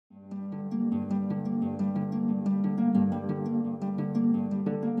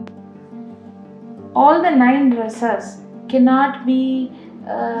all the 9 rasas cannot be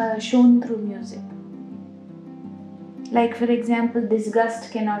shown through music. Like for example,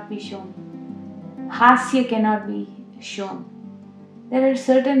 disgust cannot be shown, hasya cannot be shown. There are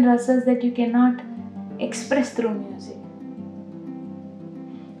certain rasas that you cannot express through music.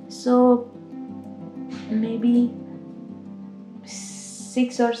 So maybe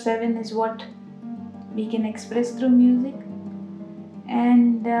 6 or 7 is what we can express through music,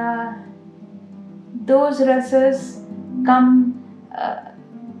 and those rasas come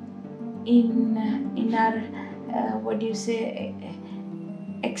in our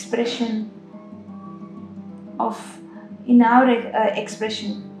expression of in our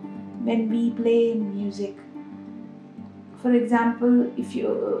expression when we play music. For example, if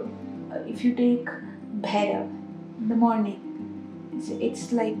you take Bhairav in the morning,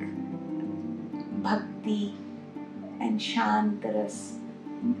 it's like bhakti and shantaras.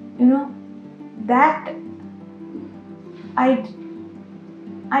 That I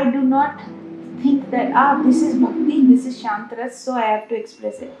do not think that this is bhakti, this is shantaras, so I have to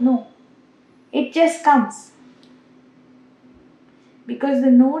express it. No, it just comes because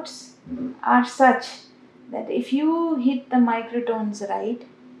the notes are such that if you hit the microtones right,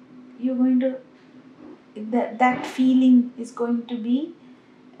 you're going to that feeling is going to be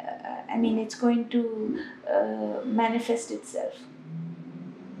it's going to manifest itself.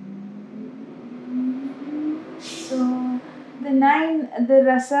 So the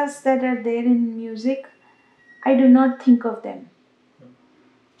rasas that are there in music, I do not think of them.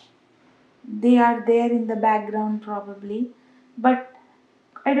 They are there in the background probably, but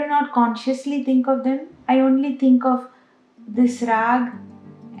I do not consciously think of them. I only think of this rag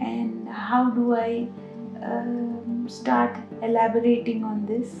and how do I start elaborating on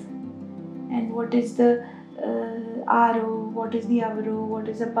this, and what is the aro, what is the avro, what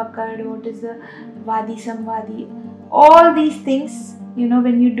is the pakad, what is the vadi samvadi. All these things,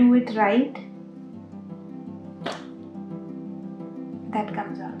 when you do it right, that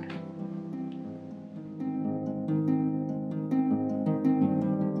comes out.